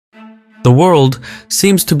The world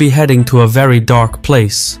seems to be heading to a very dark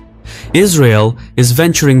place. Israel is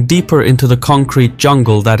venturing deeper into the concrete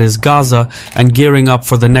jungle that is Gaza and gearing up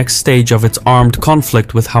for the next stage of its armed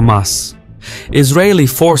conflict with Hamas. Israeli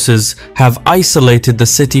forces have isolated the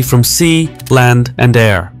city from sea, land, and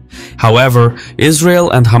air. However,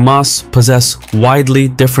 Israel and Hamas possess widely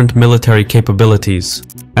different military capabilities.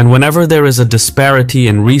 And whenever there is a disparity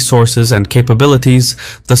in resources and capabilities,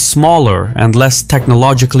 the smaller and less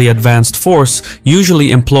technologically advanced force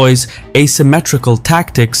usually employs asymmetrical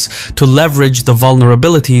tactics to leverage the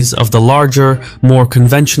vulnerabilities of the larger, more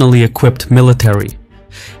conventionally equipped military.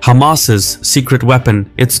 Hamas's secret weapon,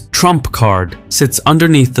 its trump card, sits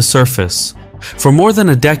underneath the surface. For more than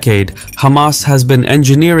a decade, Hamas has been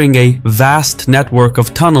engineering a vast network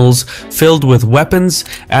of tunnels filled with weapons,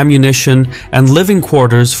 ammunition, and living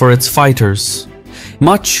quarters for its fighters.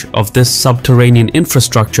 Much of this subterranean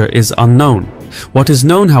infrastructure is unknown. What is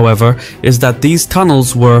known, however, is that these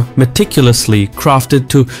tunnels were meticulously crafted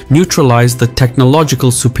to neutralize the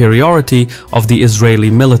technological superiority of the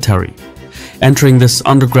Israeli military. Entering this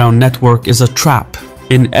underground network is a trap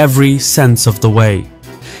in every sense of the way.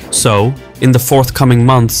 So, in the forthcoming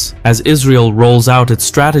months, as Israel rolls out its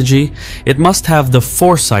strategy, it must have the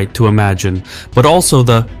foresight to imagine, but also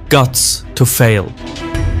the guts to fail.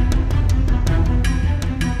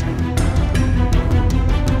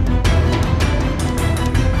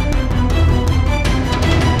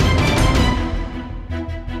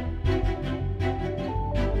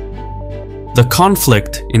 The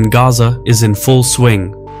conflict in Gaza is in full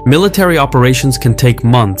swing. Military operations can take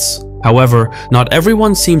months. However, not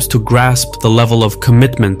everyone seems to grasp the level of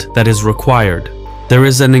commitment that is required. There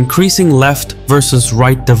is an increasing left versus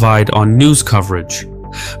right divide on news coverage.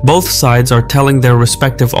 Both sides are telling their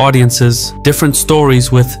respective audiences different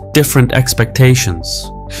stories with different expectations.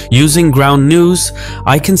 Using ground news,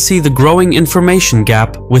 I can see the growing information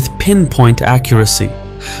gap with pinpoint accuracy.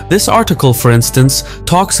 This article, for instance,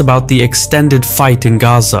 talks about the extended fight in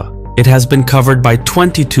Gaza. It has been covered by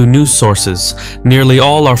 22 news sources. Nearly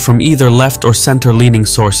all are from either left or center-leaning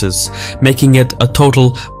sources, making it a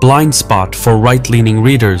total blind spot for right-leaning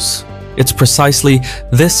readers. It's precisely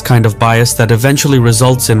this kind of bias that eventually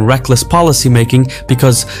results in reckless policymaking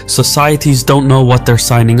because societies don't know what they're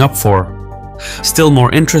signing up for. Still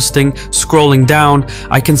more interesting, scrolling down,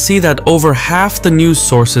 I can see that over half the news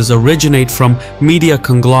sources originate from media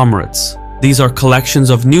conglomerates. These are collections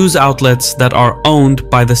of news outlets that are owned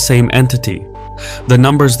by the same entity. The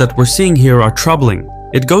numbers that we're seeing here are troubling.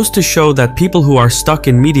 It goes to show that people who are stuck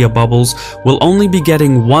in media bubbles will only be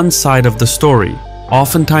getting one side of the story,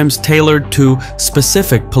 oftentimes tailored to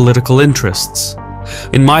specific political interests.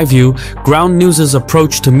 In my view, Ground News's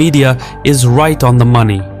approach to media is right on the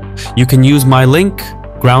money. You can use my link,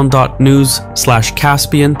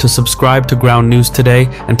 ground.news/Caspian, to subscribe to Ground News today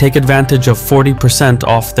and take advantage of 40%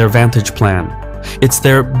 off their Vantage plan. It's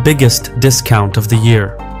their biggest discount of the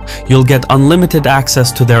year. You'll get unlimited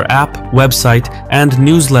access to their app, website, and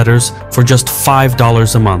newsletters for just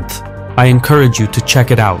 $5 a month. I encourage you to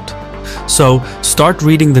check it out. So, start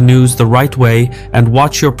reading the news the right way and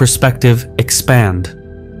watch your perspective expand.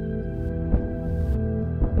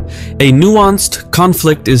 A nuanced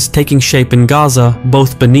conflict is taking shape in Gaza,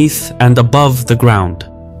 both beneath and above the ground.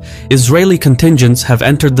 Israeli contingents have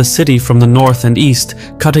entered the city from the north and east,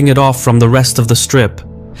 cutting it off from the rest of the strip.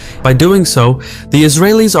 By doing so, the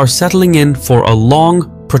Israelis are settling in for a long,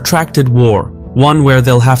 protracted war, one where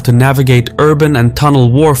they'll have to navigate urban and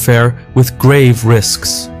tunnel warfare with grave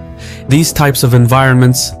risks. These types of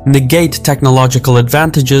environments negate technological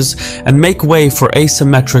advantages and make way for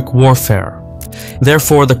asymmetric warfare.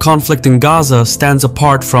 Therefore, the conflict in Gaza stands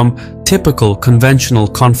apart from typical conventional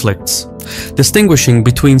conflicts. Distinguishing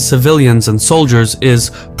between civilians and soldiers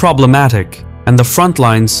is problematic, and the front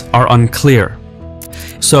lines are unclear.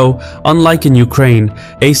 So, unlike in Ukraine,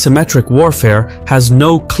 asymmetric warfare has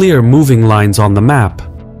no clear moving lines on the map.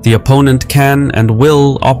 The opponent can and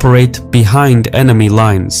will operate behind enemy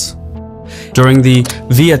lines. During the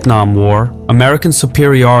Vietnam War, American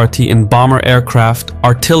superiority in bomber aircraft,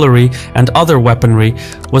 artillery, and other weaponry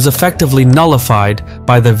was effectively nullified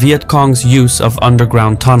by the Viet Cong's use of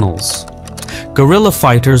underground tunnels. Guerrilla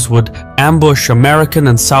fighters would ambush American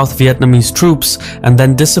and South Vietnamese troops and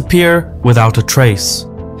then disappear without a trace.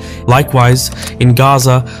 Likewise, in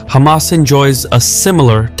Gaza, Hamas enjoys a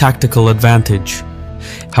similar tactical advantage.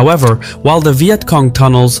 However, while the Viet Cong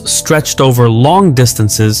tunnels stretched over long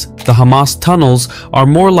distances, the Hamas tunnels are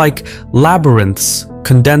more like labyrinths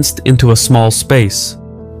condensed into a small space.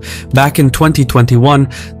 Back in 2021,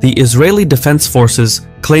 the Israeli Defense Forces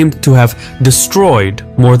claimed to have destroyed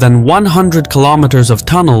more than 100 kilometers of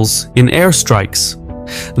tunnels in airstrikes.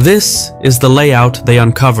 This is the layout they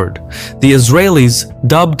uncovered. The Israelis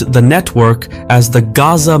dubbed the network as the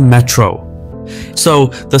Gaza Metro. So,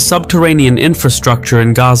 the subterranean infrastructure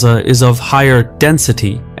in Gaza is of higher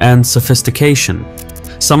density and sophistication.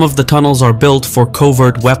 Some of the tunnels are built for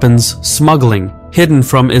covert weapons smuggling, hidden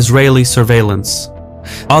from Israeli surveillance.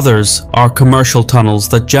 Others are commercial tunnels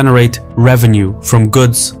that generate revenue from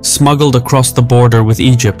goods smuggled across the border with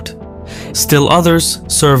Egypt. Still others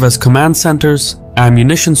serve as command centers,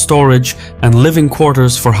 ammunition storage, and living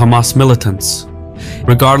quarters for Hamas militants.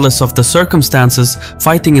 Regardless of the circumstances,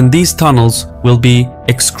 fighting in these tunnels will be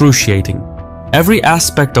excruciating. Every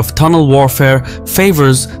aspect of tunnel warfare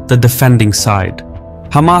favors the defending side.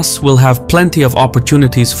 Hamas will have plenty of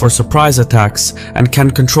opportunities for surprise attacks and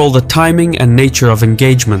can control the timing and nature of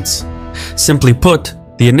engagements. Simply put,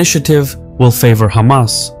 the initiative will favor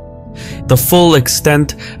Hamas. The full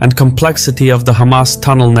extent and complexity of the Hamas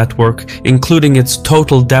tunnel network, including its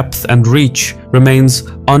total depth and reach, remains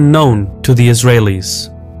unknown to the Israelis.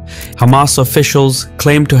 Hamas officials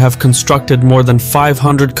claim to have constructed more than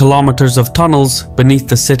 500 kilometers of tunnels beneath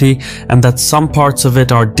the city, and that some parts of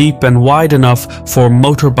it are deep and wide enough for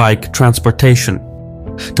motorbike transportation.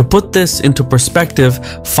 To put this into perspective,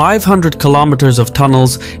 500 kilometers of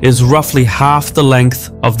tunnels is roughly half the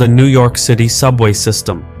length of the New York City subway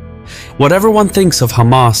system. Whatever one thinks of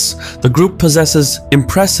Hamas, the group possesses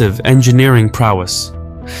impressive engineering prowess.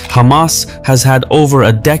 Hamas has had over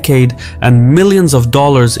a decade and millions of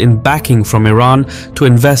dollars in backing from Iran to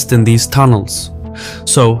invest in these tunnels.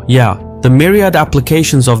 So yeah, the myriad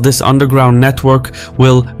applications of this underground network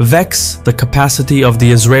will vex the capacity of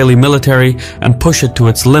the Israeli military and push it to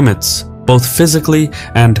its limits, both physically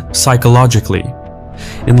and psychologically.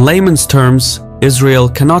 In layman's terms, Israel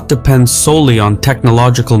cannot depend solely on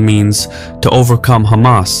technological means to overcome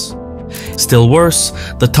Hamas. Still worse,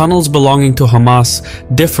 the tunnels belonging to Hamas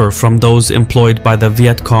differ from those employed by the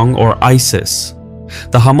Viet Cong or ISIS.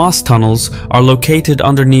 The Hamas tunnels are located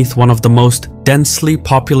underneath one of the most densely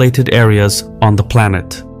populated areas on the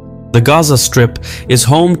planet. The Gaza Strip is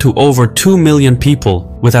home to over 2 million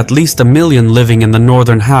people, with at least 1 million living in the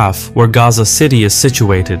northern half where Gaza City is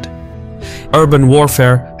situated. Urban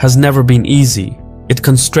warfare has never been easy. It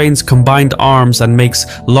constrains combined arms and makes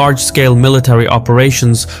large-scale military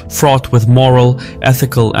operations fraught with moral,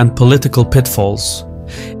 ethical, and political pitfalls.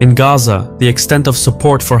 In Gaza, the extent of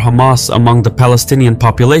support for Hamas among the Palestinian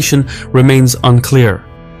population remains unclear.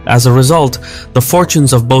 As a result, the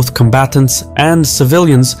fortunes of both combatants and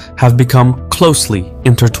civilians have become closely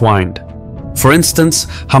intertwined. For instance,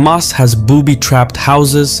 Hamas has booby-trapped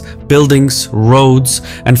houses, buildings, roads,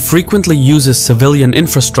 and frequently uses civilian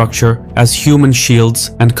infrastructure as human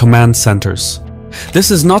shields and command centers.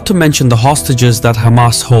 This is not to mention the hostages that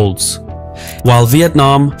Hamas holds. While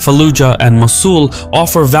Vietnam, Fallujah, and Mosul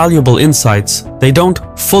offer valuable insights, they don't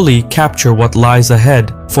fully capture what lies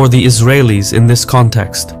ahead for the Israelis in this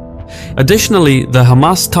context. Additionally, the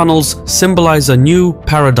Hamas tunnels symbolize a new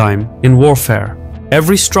paradigm in warfare.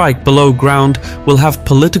 Every strike below ground will have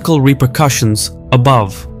political repercussions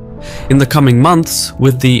above. In the coming months,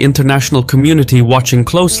 with the international community watching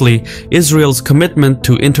closely, Israel's commitment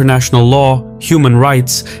to international law, human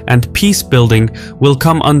rights, and peace building will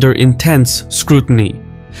come under intense scrutiny.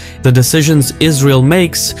 The decisions Israel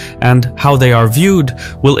makes and how they are viewed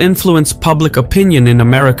will influence public opinion in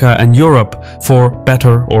America and Europe, for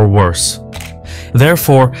better or worse.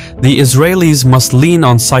 Therefore, the Israelis must lean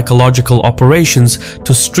on psychological operations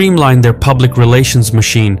to streamline their public relations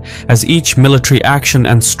machine, as each military action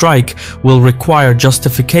and strike will require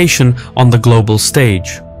justification on the global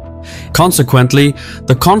stage. Consequently,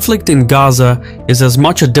 the conflict in Gaza is as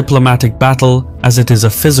much a diplomatic battle as it is a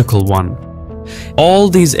physical one. All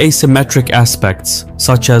these asymmetric aspects,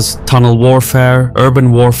 such as tunnel warfare,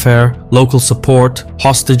 urban warfare, local support,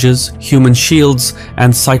 hostages, human shields,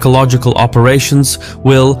 and psychological operations,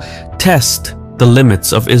 will test the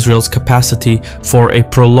limits of Israel's capacity for a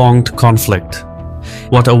prolonged conflict.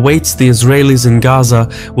 What awaits the Israelis in Gaza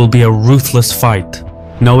will be a ruthless fight.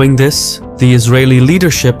 Knowing this, the Israeli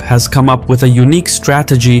leadership has come up with a unique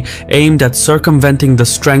strategy aimed at circumventing the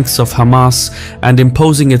strengths of Hamas and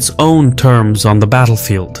imposing its own terms on the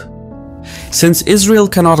battlefield. Since Israel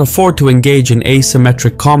cannot afford to engage in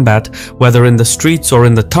asymmetric combat, whether in the streets or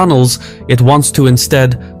in the tunnels, it wants to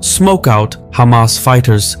instead smoke out Hamas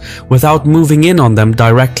fighters without moving in on them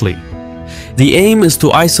directly. The aim is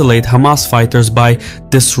to isolate Hamas fighters by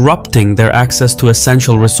disrupting their access to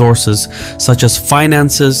essential resources such as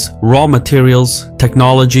finances, raw materials,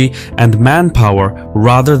 technology, and manpower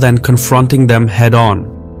rather than confronting them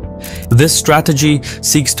head-on. This strategy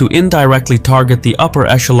seeks to indirectly target the upper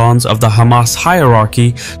echelons of the Hamas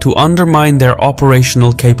hierarchy to undermine their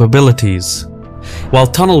operational capabilities. While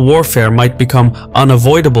tunnel warfare might become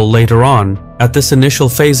unavoidable later on, at this initial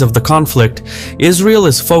phase of the conflict, Israel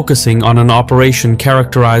is focusing on an operation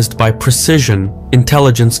characterized by precision,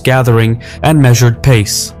 intelligence gathering, and measured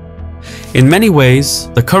pace. In many ways,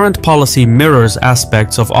 the current policy mirrors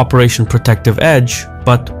aspects of Operation Protective Edge,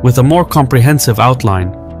 but with a more comprehensive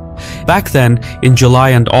outline. Back then, in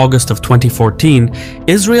July and August of 2014,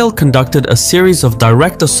 Israel conducted a series of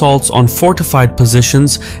direct assaults on fortified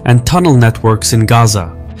positions and tunnel networks in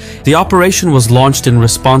Gaza. The operation was launched in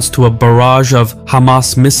response to a barrage of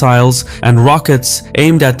Hamas missiles and rockets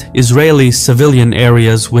aimed at Israeli civilian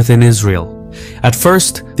areas within Israel. At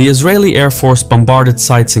first, the Israeli Air Force bombarded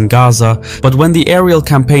sites in Gaza, but when the aerial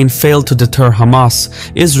campaign failed to deter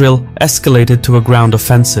Hamas, Israel escalated to a ground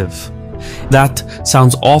offensive. That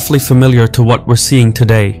sounds awfully familiar to what we're seeing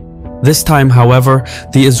today. This time, however,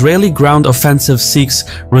 the Israeli ground offensive seeks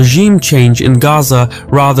regime change in Gaza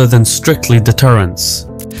rather than strictly deterrence.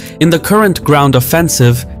 In the current ground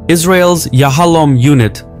offensive, Israel's Yahalom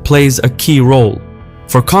unit plays a key role.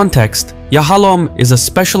 For context, Yahalom is a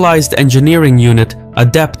specialized engineering unit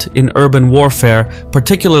adept in urban warfare,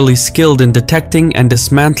 particularly skilled in detecting and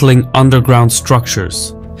dismantling underground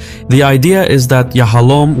structures. The idea is that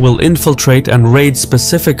Yahalom will infiltrate and raid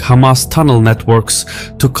specific Hamas tunnel networks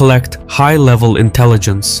to collect high-level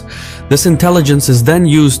intelligence. This intelligence is then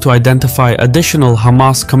used to identify additional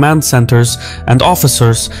Hamas command centers and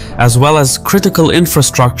officers, as well as critical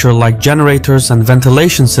infrastructure like generators and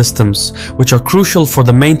ventilation systems, which are crucial for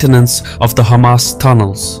the maintenance of the Hamas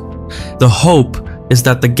tunnels. The hope is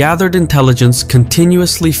that the gathered intelligence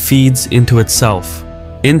continuously feeds into itself.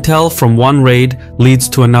 Intel from one raid leads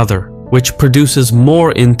to another, which produces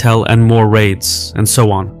more intel and more raids, and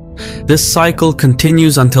so on. This cycle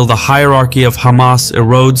continues until the hierarchy of Hamas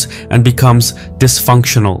erodes and becomes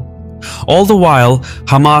dysfunctional. All the while,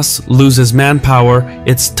 Hamas loses manpower,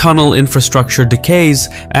 its tunnel infrastructure decays,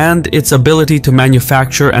 and its ability to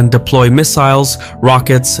manufacture and deploy missiles,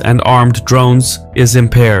 rockets, and armed drones is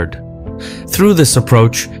impaired. Through this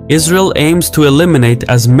approach, Israel aims to eliminate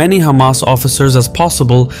as many Hamas officers as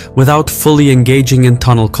possible without fully engaging in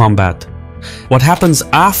tunnel combat. What happens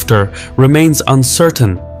after remains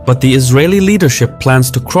uncertain, but the Israeli leadership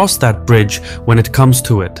plans to cross that bridge when it comes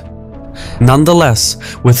to it. Nonetheless,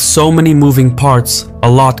 with so many moving parts, a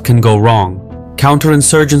lot can go wrong.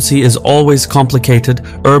 Counterinsurgency is always complicated,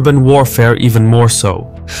 urban warfare even more so.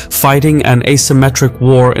 Fighting an asymmetric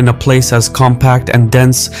war in a place as compact and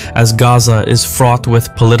dense as Gaza is fraught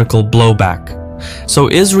with political blowback. So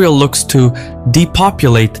Israel looks to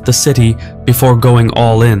depopulate the city before going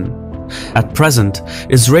all in. At present,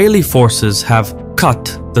 Israeli forces have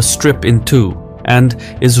cut the Strip in two, and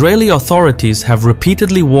Israeli authorities have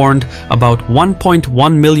repeatedly warned about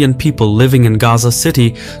 1.1 million people living in Gaza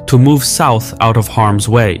City to move south out of harm's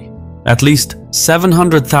way. At least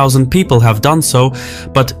 700,000 people have done so,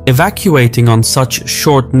 but evacuating on such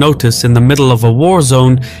short notice in the middle of a war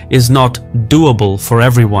zone is not doable for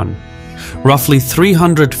everyone. Roughly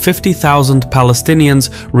 350,000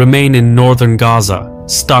 Palestinians remain in northern Gaza,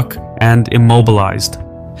 stuck and immobilized.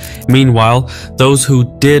 Meanwhile, those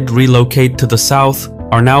who did relocate to the south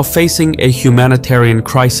are now facing a humanitarian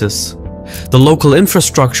crisis. The local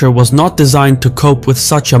infrastructure was not designed to cope with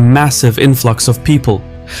such a massive influx of people.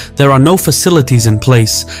 There are no facilities in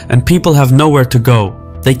place, and people have nowhere to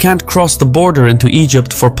go. They can't cross the border into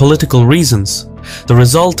Egypt for political reasons. The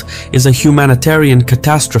result is a humanitarian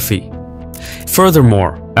catastrophe.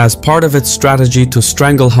 Furthermore, as part of its strategy to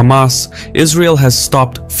strangle Hamas, Israel has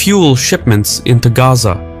stopped fuel shipments into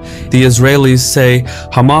Gaza. The Israelis say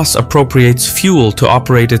Hamas appropriates fuel to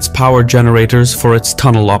operate its power generators for its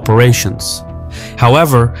tunnel operations.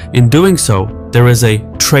 However, in doing so, there is a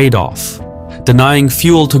trade-off. Denying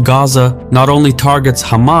fuel to Gaza not only targets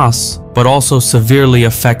Hamas, but also severely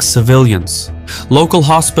affects civilians. Local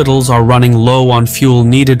hospitals are running low on fuel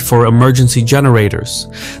needed for emergency generators.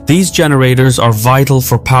 These generators are vital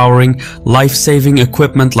for powering life-saving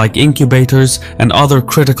equipment like incubators and other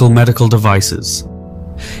critical medical devices.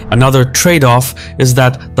 Another trade-off is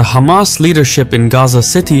that the Hamas leadership in Gaza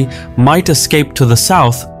City might escape to the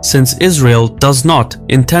south, since Israel does not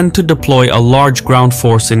intend to deploy a large ground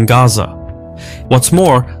force in Gaza. What's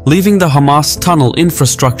more, leaving the Hamas tunnel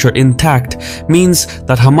infrastructure intact means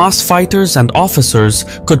that Hamas fighters and officers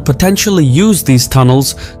could potentially use these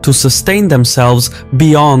tunnels to sustain themselves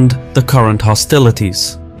beyond the current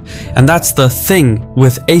hostilities. And that's the thing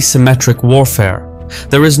with asymmetric warfare.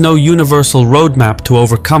 There is no universal roadmap to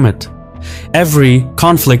overcome it. Every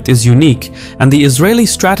conflict is unique, and the Israeli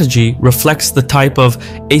strategy reflects the type of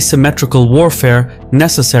asymmetrical warfare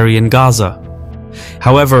necessary in Gaza.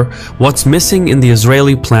 However, what's missing in the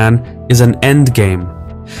Israeli plan is an endgame.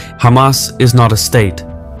 Hamas is not a state.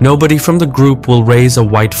 Nobody from the group will raise a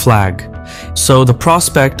white flag. So the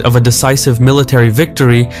prospect of a decisive military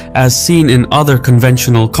victory, as seen in other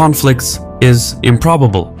conventional conflicts, is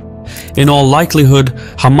improbable. In all likelihood,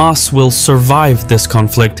 Hamas will survive this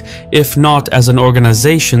conflict, if not as an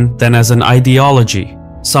organization, then as an ideology.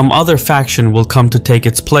 Some other faction will come to take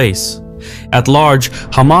its place. At large,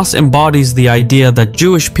 Hamas embodies the idea that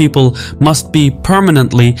Jewish people must be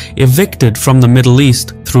permanently evicted from the Middle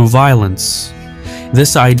East through violence.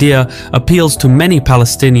 This idea appeals to many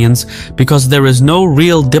Palestinians because there is no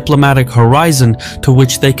real diplomatic horizon to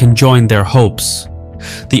which they can join their hopes.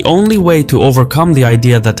 The only way to overcome the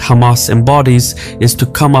idea that Hamas embodies is to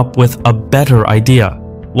come up with a better idea,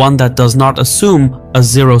 one that does not assume a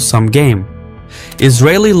zero-sum game.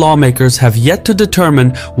 Israeli lawmakers have yet to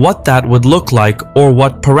determine what that would look like or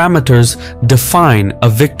what parameters define a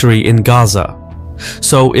victory in Gaza.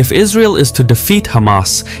 So if Israel is to defeat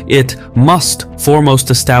Hamas, it must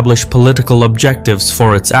foremost establish political objectives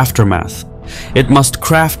for its aftermath. It must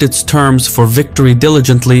craft its terms for victory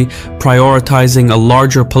diligently, prioritizing a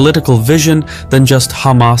larger political vision than just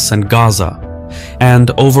Hamas and Gaza.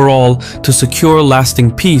 And overall, to secure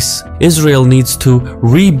lasting peace, Israel needs to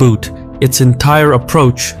reboot its entire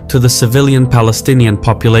approach to the civilian Palestinian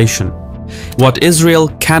population. What Israel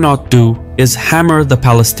cannot do is hammer the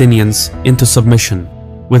Palestinians into submission.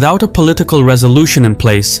 Without a political resolution in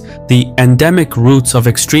place, the endemic roots of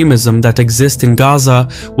extremism that exist in Gaza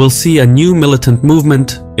will see a new militant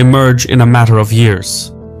movement emerge in a matter of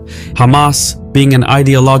years. Hamas, being an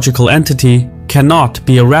ideological entity, cannot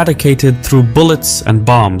be eradicated through bullets and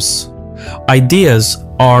bombs. Ideas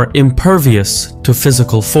are impervious to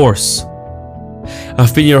physical force.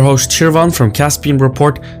 I've been your host Shirvan from Caspian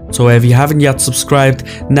Report, so if you haven't yet subscribed,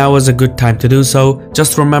 now is a good time to do so.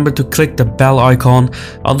 Just remember to click the bell icon,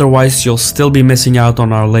 otherwise you'll still be missing out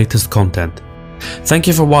on our latest content. Thank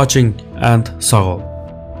you for watching, and Sarol.